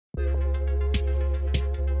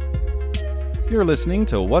You're listening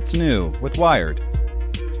to What's New with Wired.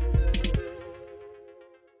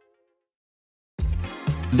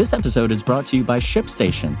 This episode is brought to you by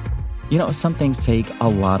ShipStation. You know, some things take a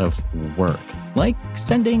lot of work, like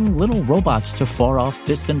sending little robots to far-off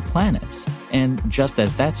distant planets. And just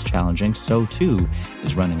as that's challenging, so too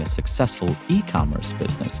is running a successful e-commerce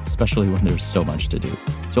business, especially when there's so much to do.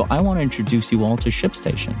 So I want to introduce you all to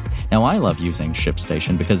ShipStation. Now, I love using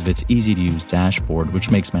ShipStation because of its easy-to-use dashboard,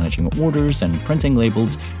 which makes managing orders and printing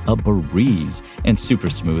labels a breeze and super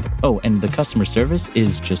smooth. Oh, and the customer service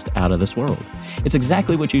is just out of this world. It's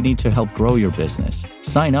exactly what you need to help grow your business.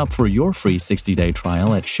 Sign up for your free 60-day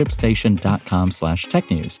trial at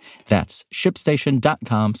shipstation.com/technews. That's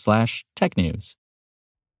shipstation.com/technews.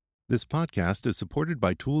 This podcast is supported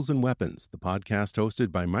by Tools and Weapons, the podcast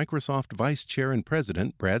hosted by Microsoft Vice Chair and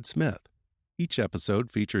President Brad Smith. Each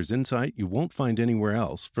episode features insight you won't find anywhere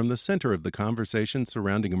else from the center of the conversation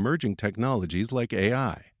surrounding emerging technologies like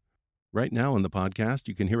AI. Right now on the podcast,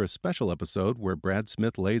 you can hear a special episode where Brad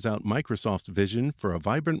Smith lays out Microsoft's vision for a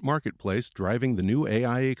vibrant marketplace driving the new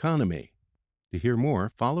AI economy. To hear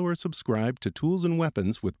more, follow or subscribe to Tools and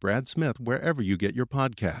Weapons with Brad Smith wherever you get your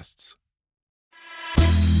podcasts.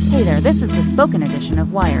 Hey there, this is the spoken edition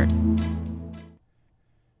of Wired.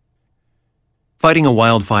 Fighting a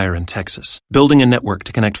wildfire in Texas, building a network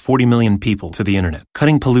to connect 40 million people to the internet,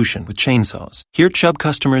 cutting pollution with chainsaws. Hear Chubb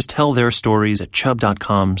customers tell their stories at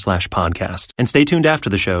chubb.com/podcast. And stay tuned after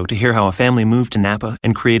the show to hear how a family moved to Napa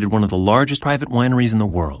and created one of the largest private wineries in the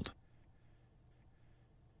world.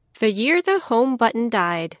 The Year the Home Button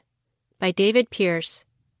Died by David Pierce.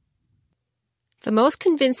 The most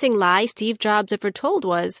convincing lie Steve Jobs ever told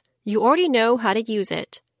was, you already know how to use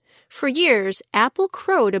it. For years, Apple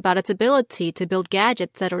crowed about its ability to build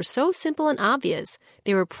gadgets that are so simple and obvious,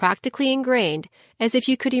 they were practically ingrained, as if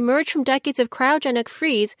you could emerge from decades of cryogenic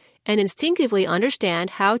freeze and instinctively understand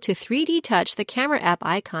how to 3D touch the camera app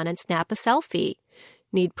icon and snap a selfie.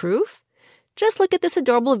 Need proof? Just look at this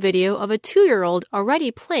adorable video of a 2-year-old already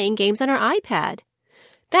playing games on her iPad.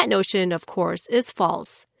 That notion, of course, is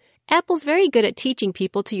false. Apple's very good at teaching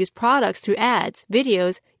people to use products through ads,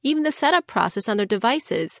 videos, even the setup process on their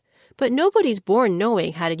devices. But nobody's born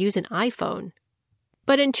knowing how to use an iPhone.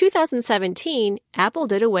 But in 2017, Apple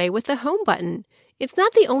did away with the home button. It's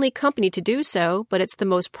not the only company to do so, but it's the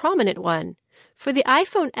most prominent one. For the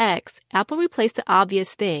iPhone X, Apple replaced the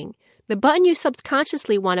obvious thing, the button you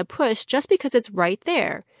subconsciously want to push just because it's right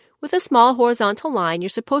there, with a small horizontal line you're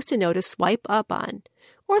supposed to know to swipe up on,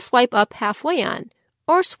 or swipe up halfway on,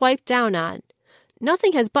 or swipe down on.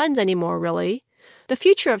 Nothing has buttons anymore, really. The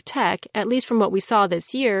future of tech, at least from what we saw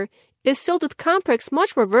this year, is filled with complex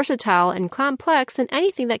much more versatile and complex than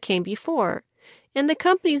anything that came before. And the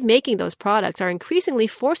companies making those products are increasingly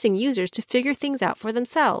forcing users to figure things out for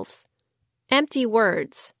themselves. Empty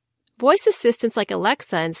words. Voice assistants like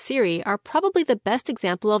Alexa and Siri are probably the best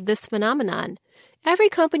example of this phenomenon. Every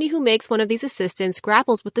company who makes one of these assistants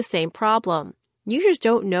grapples with the same problem. Users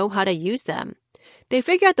don't know how to use them. They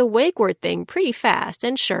figure out the wake word thing pretty fast,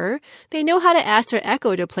 and sure, they know how to ask their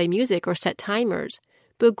Echo to play music or set timers.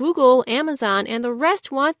 But Google, Amazon, and the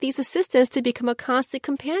rest want these assistants to become a constant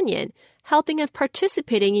companion, helping and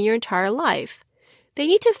participating in your entire life. They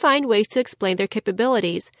need to find ways to explain their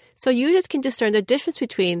capabilities so users can discern the difference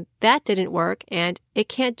between that didn't work and it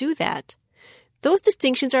can't do that. Those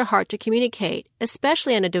distinctions are hard to communicate,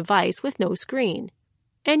 especially on a device with no screen.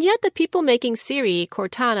 And yet the people making Siri,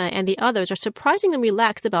 Cortana, and the others are surprisingly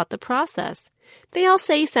relaxed about the process. They all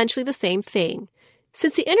say essentially the same thing.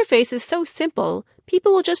 Since the interface is so simple,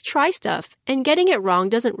 people will just try stuff, and getting it wrong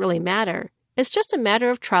doesn't really matter. It's just a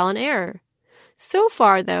matter of trial and error. So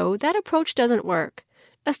far, though, that approach doesn't work.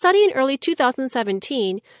 A study in early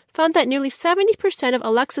 2017 found that nearly 70% of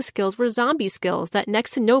Alexa skills were zombie skills that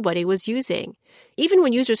next to nobody was using. Even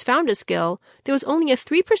when users found a skill, there was only a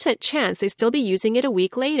 3% chance they'd still be using it a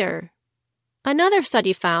week later. Another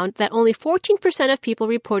study found that only 14% of people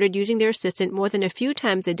reported using their assistant more than a few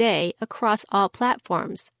times a day across all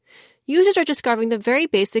platforms. Users are discovering the very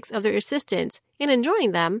basics of their assistants and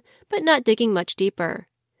enjoying them, but not digging much deeper.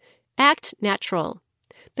 Act natural.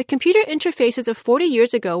 The computer interfaces of 40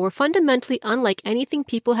 years ago were fundamentally unlike anything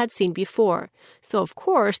people had seen before, so of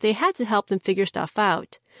course they had to help them figure stuff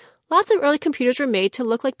out. Lots of early computers were made to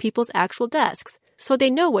look like people's actual desks, so they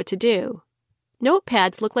know what to do.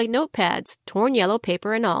 Notepads look like notepads, torn yellow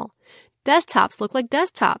paper and all. Desktops look like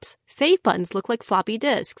desktops. Save buttons look like floppy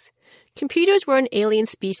disks. Computers were an alien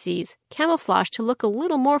species, camouflaged to look a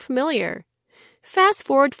little more familiar. Fast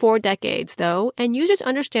forward 4 decades, though, and users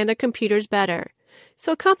understand their computers better.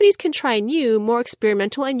 So companies can try new, more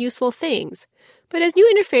experimental and useful things. But as new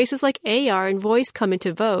interfaces like AR and voice come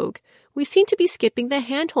into vogue, we seem to be skipping the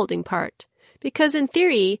hand-holding part. Because in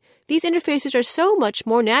theory, these interfaces are so much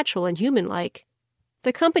more natural and human-like.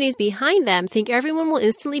 The companies behind them think everyone will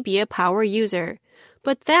instantly be a power user.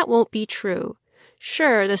 But that won't be true.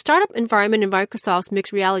 Sure, the startup environment in Microsoft's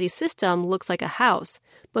mixed reality system looks like a house,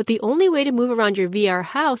 but the only way to move around your VR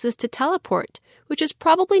house is to teleport, which is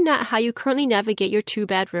probably not how you currently navigate your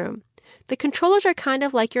 2-bedroom. The controllers are kind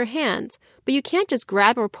of like your hands, but you can't just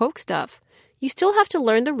grab or poke stuff. You still have to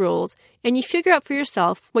learn the rules, and you figure out for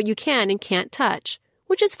yourself what you can and can't touch.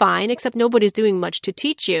 Which is fine, except nobody's doing much to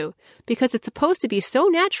teach you, because it's supposed to be so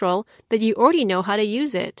natural that you already know how to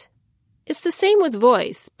use it. It's the same with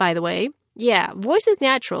voice, by the way. Yeah, voice is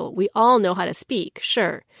natural. We all know how to speak,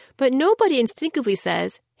 sure. But nobody instinctively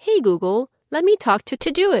says, "Hey Google, let me talk to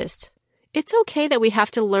Todoist." It's okay that we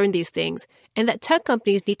have to learn these things, and that tech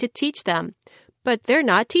companies need to teach them. But they're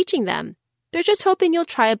not teaching them. They're just hoping you'll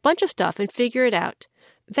try a bunch of stuff and figure it out.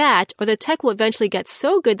 That, or the tech will eventually get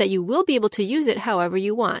so good that you will be able to use it however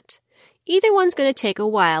you want. Either one's going to take a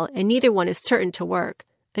while, and neither one is certain to work.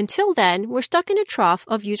 Until then, we're stuck in a trough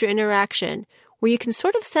of user interaction, where you can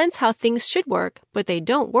sort of sense how things should work, but they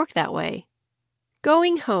don't work that way.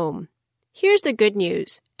 Going home. Here's the good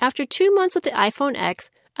news. After 2 months with the iPhone X,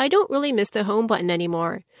 I don't really miss the home button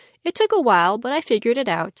anymore. It took a while, but I figured it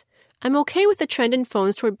out. I'm okay with the trend in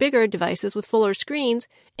phones toward bigger devices with fuller screens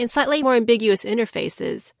and slightly more ambiguous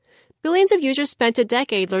interfaces. Billions of users spent a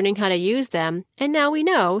decade learning how to use them, and now we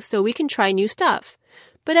know, so we can try new stuff.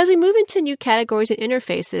 But as we move into new categories and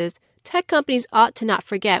interfaces, tech companies ought to not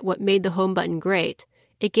forget what made the home button great.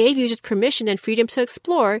 It gave users permission and freedom to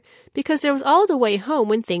explore because there was always a way home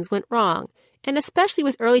when things went wrong. And especially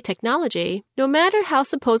with early technology, no matter how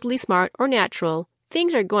supposedly smart or natural,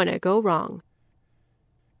 things are going to go wrong.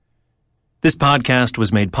 This podcast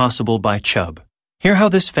was made possible by Chubb. Hear how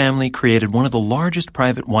this family created one of the largest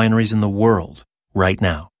private wineries in the world right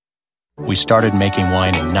now. We started making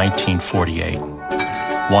wine in 1948,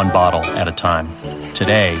 one bottle at a time.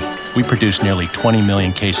 Today, we produce nearly 20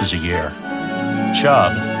 million cases a year.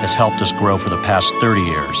 Chubb has helped us grow for the past 30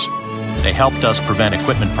 years. They helped us prevent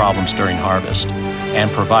equipment problems during harvest and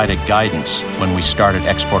provided guidance when we started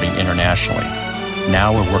exporting internationally.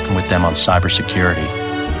 Now we're working with them on cybersecurity.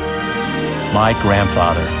 My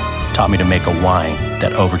grandfather taught me to make a wine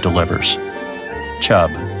that over-delivers.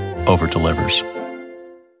 Chubb over-delivers.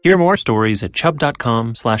 Hear more stories at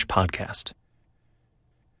chubb.com/podcast.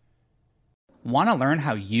 Want to learn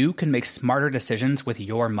how you can make smarter decisions with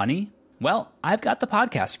your money? Well, I've got the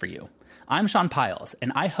podcast for you. I'm Sean Piles,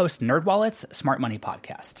 and I host NerdWallet's Smart Money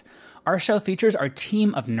Podcast. Our show features our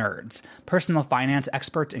team of nerds, personal finance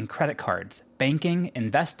experts in credit cards, banking,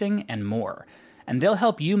 investing, and more. And they'll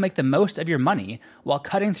help you make the most of your money while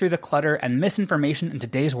cutting through the clutter and misinformation in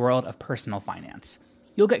today's world of personal finance.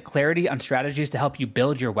 You'll get clarity on strategies to help you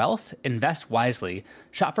build your wealth, invest wisely,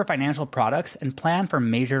 shop for financial products, and plan for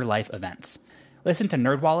major life events. Listen to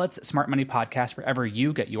NerdWallet's Smart Money Podcast wherever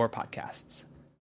you get your podcasts.